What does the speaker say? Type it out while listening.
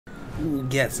Ooh,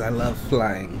 yes, I love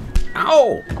flying.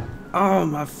 Ow! Oh,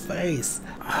 my face.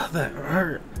 Oh, that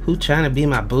hurt. Who trying to be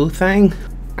my boo thing?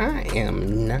 I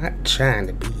am not trying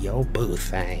to be your boo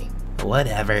thing.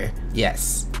 Whatever.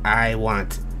 Yes, I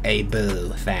want a boo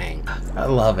thing. I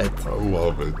love it. I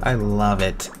love it. I love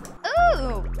it.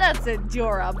 Ooh, that's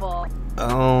adorable.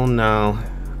 Oh no,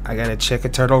 I got a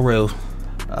chicken turtle roo.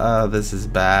 Oh, this is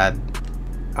bad.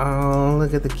 Oh,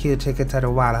 look at the cute chicken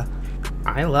turtle water.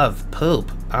 I love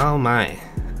poop. Oh my.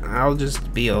 I'll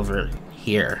just be over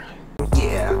here.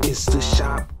 Yeah, it's the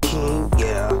Shopking.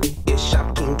 Yeah, it's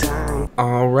Shopking time.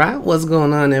 Alright, what's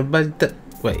going on everybody?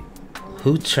 Wait,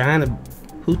 who trying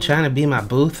to be my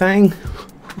boo thing?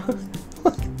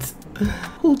 What?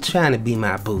 Who trying to be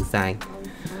my boo thing?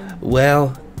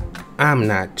 Well, I'm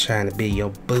not trying to be your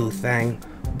boo thing,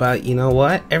 but you know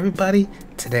what, everybody?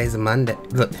 Today's a Monday.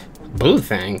 Look, boo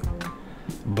thing?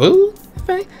 Boo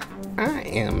thing? I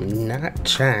am not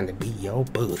trying to be your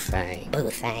boo thing. Boo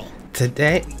thing.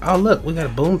 Today, oh look, we got a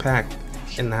boom pack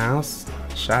in the house.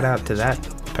 Shout out to that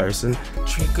person.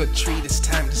 Trick or treat, it's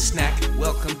time to snack.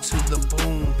 Welcome to the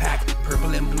boom pack.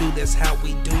 Purple and blue, that's how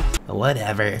we do.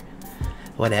 Whatever.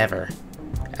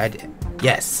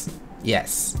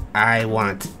 Yes, I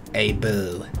want a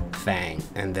boo thing.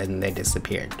 And then they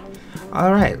disappeared.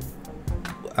 Alright.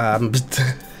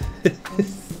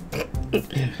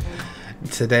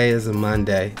 Today is a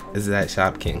Monday. Is that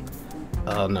Shopking?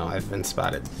 Oh no, I've been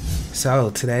spotted. So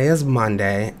today is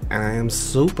Monday, and I am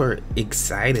super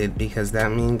excited because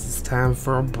that means it's time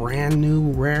for a brand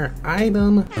new rare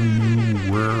item. A new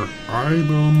rare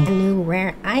item. A new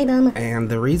rare item. And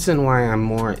the reason why I'm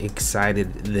more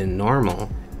excited than normal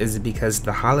is because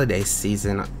the holiday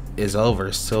season is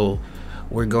over, so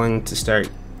we're going to start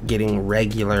getting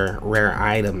regular rare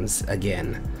items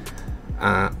again.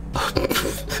 I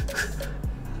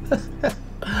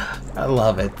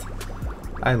love it.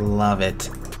 I love it.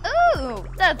 Ooh,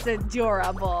 that's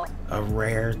adorable. A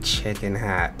rare chicken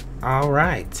hat.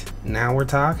 Alright, now we're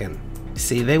talking.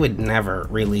 See, they would never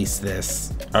release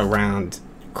this around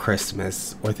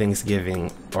Christmas or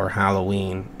Thanksgiving or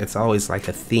Halloween. It's always like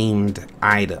a themed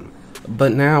item.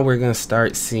 But now we're gonna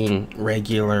start seeing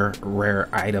regular rare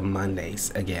item Mondays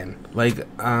again. Like,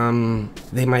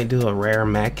 they might do a rare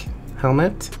mech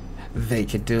helmet. They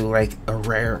could do like a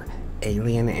rare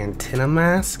alien antenna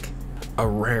mask. A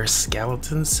rare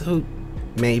skeleton suit,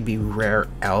 maybe rare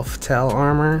elf tail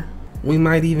armor. We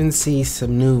might even see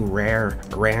some new rare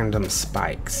random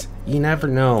spikes. You never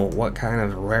know what kind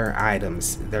of rare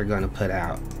items they're gonna put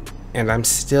out. And I'm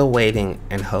still waiting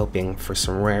and hoping for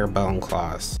some rare bone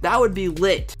claws. That would be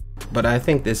lit. But I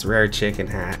think this rare chicken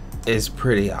hat is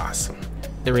pretty awesome.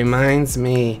 It reminds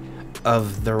me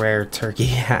of the rare turkey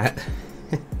hat.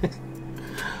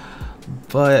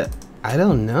 But I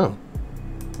don't know.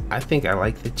 I think I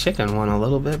like the chicken one a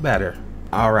little bit better.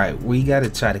 Alright, we gotta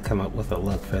try to come up with a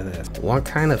look for this. What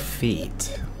kind of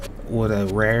feet would a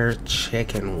rare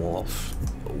chicken wolf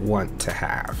want to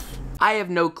have? I have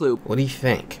no clue. What do you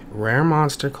think? Rare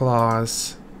monster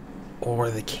claws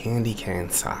or the candy cane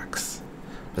socks?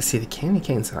 But see, the candy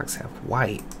cane socks have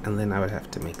white, and then I would have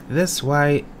to make this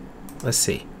white. Let's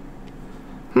see.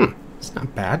 It's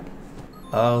not bad.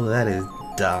 Oh, that is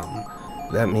dumb.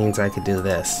 That means I could do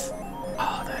this.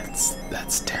 Oh,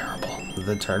 that's terrible.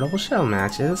 The turtle shell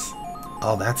matches.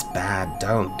 Oh, that's bad.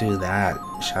 Don't do that,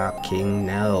 Shopking.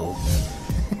 No.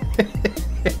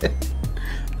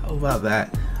 How about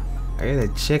that? I got a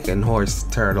chicken horse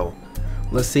turtle.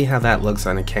 Let's see how that looks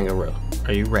on a kangaroo.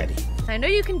 Are you ready? I know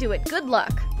you can do it. Good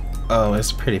luck. Oh,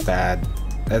 it's pretty bad.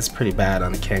 That's pretty bad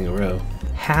on a kangaroo.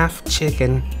 Half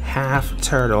chicken, half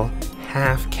turtle,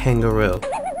 half kangaroo.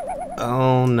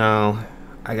 Oh no.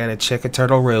 I got a chicken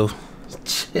turtle roo.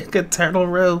 Chicken turtle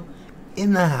roo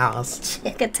in the house.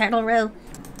 Chicken turtle roo.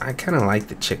 I kind of like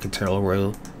the chicken turtle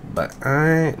roo, but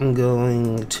I'm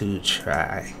going to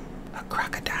try a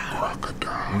crocodile.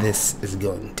 This is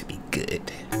going to be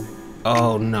good.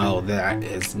 Oh no, that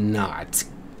is not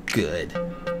good.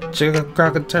 Chicken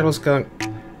crocodile skunk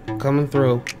coming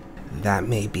through. That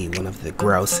may be one of the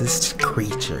grossest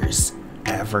creatures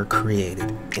ever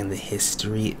created in the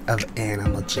history of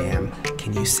Animal Jam.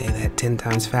 Can you say that 10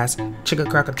 times fast? Chicka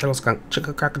crocodile skunk,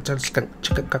 chicka crocodile skunk,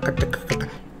 chicka crocodile,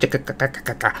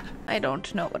 chicka. I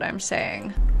don't know what I'm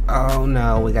saying. Oh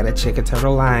no, we got a chicka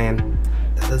turtle lion.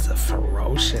 That is a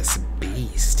ferocious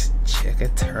beast.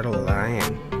 Chicka turtle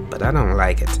lion. But I don't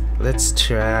like it. Let's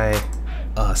try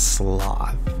a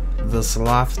sloth. The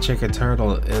sloth chicka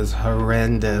turtle is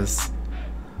horrendous.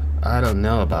 I don't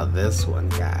know about this one,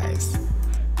 guys.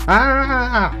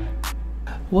 Ah!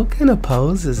 What kind of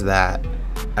pose is that?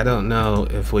 I don't know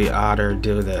if we ought to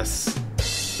do this.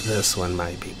 This one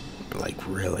might be like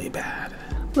really bad.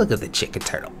 Look at the chicken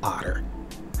turtle otter.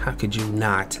 How could you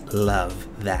not love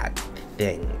that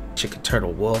thing? Chicken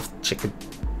turtle wolf, chicken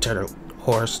turtle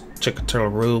horse, chicken turtle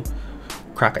roo,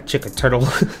 crockett chicken turtle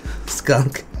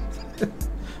skunk,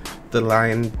 the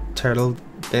lion turtle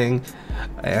thing,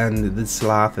 and the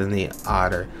sloth and the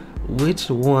otter. Which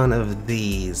one of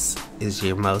these is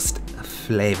your most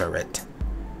favorite?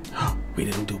 We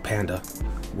didn't do panda.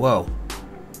 Whoa,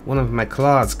 one of my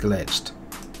claws glitched.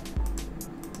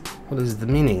 What is the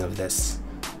meaning of this?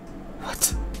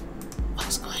 What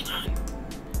is going on?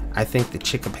 I think the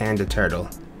Chicka Panda turtle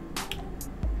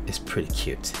is pretty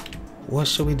cute. What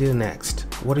should we do next?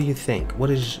 What do you think?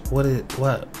 What?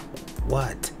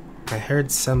 I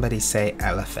heard somebody say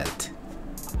elephant.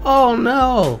 Oh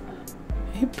no!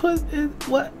 He put it,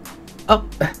 what? Oh,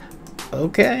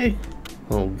 okay.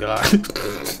 Oh god.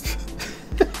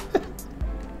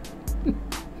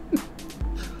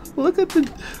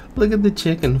 Look at the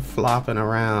chicken flopping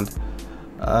around.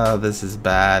 Oh, this is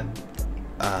bad.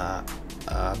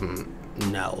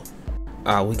 No.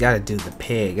 Oh, we gotta do the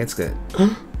pig. It's good.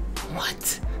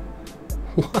 What?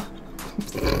 What?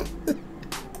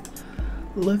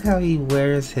 Look how he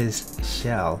wears his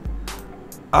shell.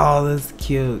 Oh, that's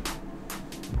cute.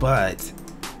 But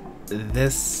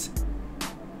this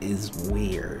is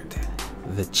weird.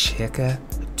 The Chicka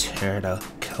Turtle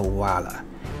Koala.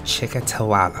 Chicka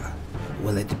Koala.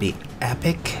 Will it be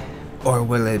epic or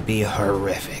will it be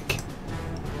horrific?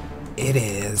 It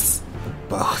is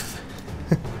both.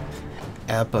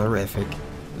 Eporific.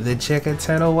 The Chicka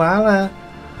Turtle Walla.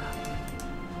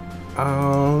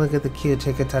 Oh, look at the cute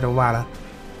Chicka Turtle Walla.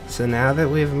 So now that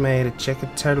we've made a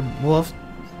Chicka Turtle Wolf,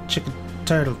 Chicka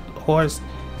Turtle Horse,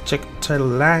 Chicka Turtle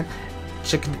Lion,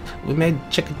 we made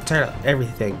Chicka Turtle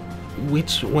everything.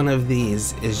 Which one of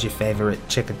these is your favorite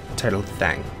Chicka Turtle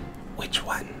thing? Which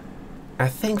one? I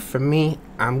think for me,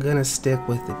 I'm gonna stick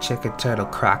with the Chicka Turtle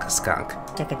Croc-a-Skunk.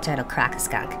 Chicka turtle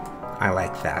croc-a-skunk. I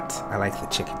like that. I like the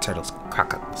Chicka Turtle's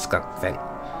Croc-a-Skunk thing.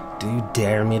 Do you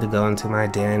dare me to go into my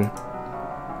den?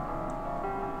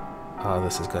 Oh,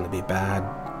 this is gonna be bad.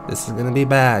 This is gonna be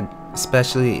bad.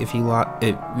 Especially if you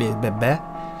if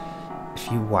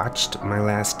you watched my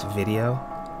last video.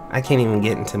 I can't even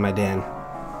get into my den.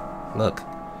 Look,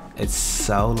 it's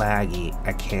so laggy,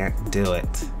 I can't do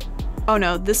it. Oh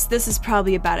no, this is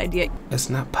probably a bad idea. It's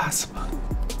not possible.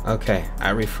 Okay,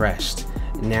 I refreshed.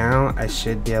 Now I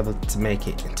should be able to make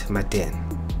it into my den.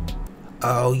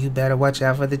 Oh, you better watch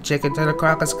out for the Chicken Turtle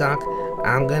Croc-a-Skunk.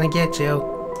 I'm gonna get you.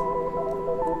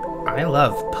 I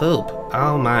love poop.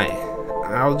 Oh my.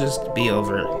 I'll just be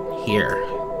over here,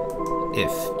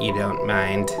 if you don't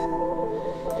mind.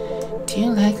 Do you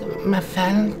like my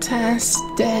Valentine's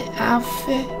Day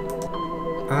outfit?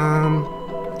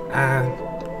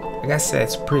 Like I said,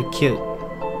 it's pretty cute.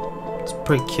 It's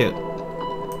pretty cute.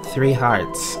 3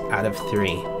 hearts out of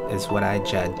 3 is what I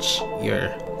judge your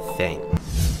thing.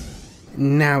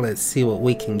 Now let's see what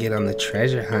we can get on the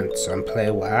treasure hunts on Play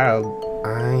Wild.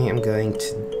 I am going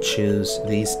to choose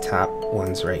these top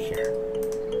ones right here.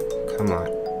 Come on.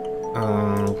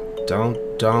 Don't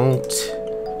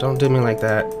do me like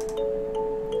that.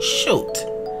 Shoot!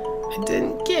 I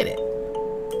didn't get it.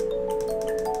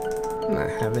 I'm not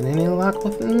having any luck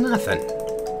with nothing.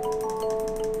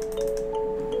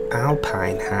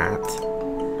 Alpine hat.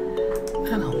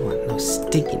 I don't want no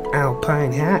stinking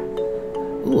alpine hat.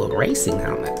 Ooh, a racing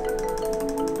helmet.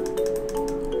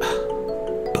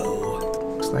 Boo.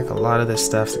 Looks like a lot of this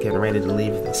stuff's getting ready to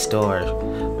leave the store.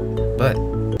 But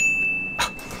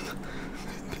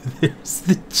there's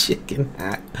the chicken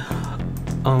hat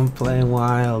on Play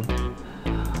Wild.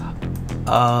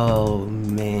 Oh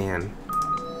man.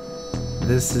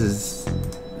 This is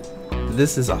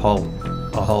a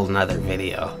whole nother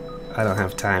video. I don't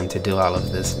have time to do all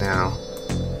of this now.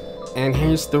 And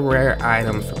here's the rare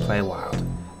item for Play Wild.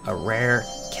 A rare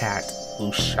cat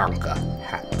Ushanka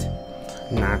hat.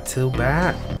 Not too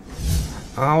bad.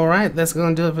 Alright, that's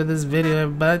gonna do it for this video,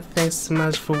 everybody. Thanks so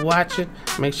much for watching.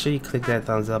 Make sure you click that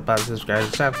thumbs up button,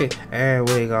 subscribe to Shopking, and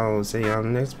we're gonna see you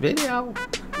on the next video.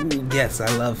 Ooh, yes,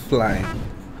 I love flying.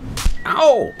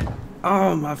 Ow!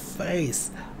 Oh, my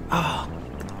face. Oh,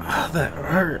 that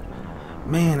hurt.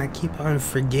 Man, I keep on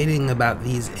forgetting about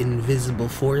these invisible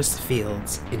force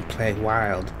fields in Play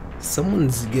Wild.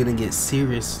 Someone's gonna get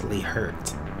seriously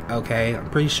hurt. Okay, I'm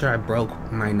pretty sure I broke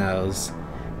my nose.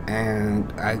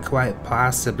 And I quite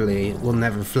possibly will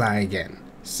never fly again.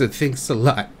 So thanks a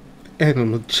lot,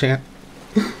 Animal Champ.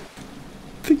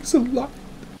 Thanks a lot.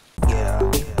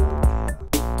 Yeah.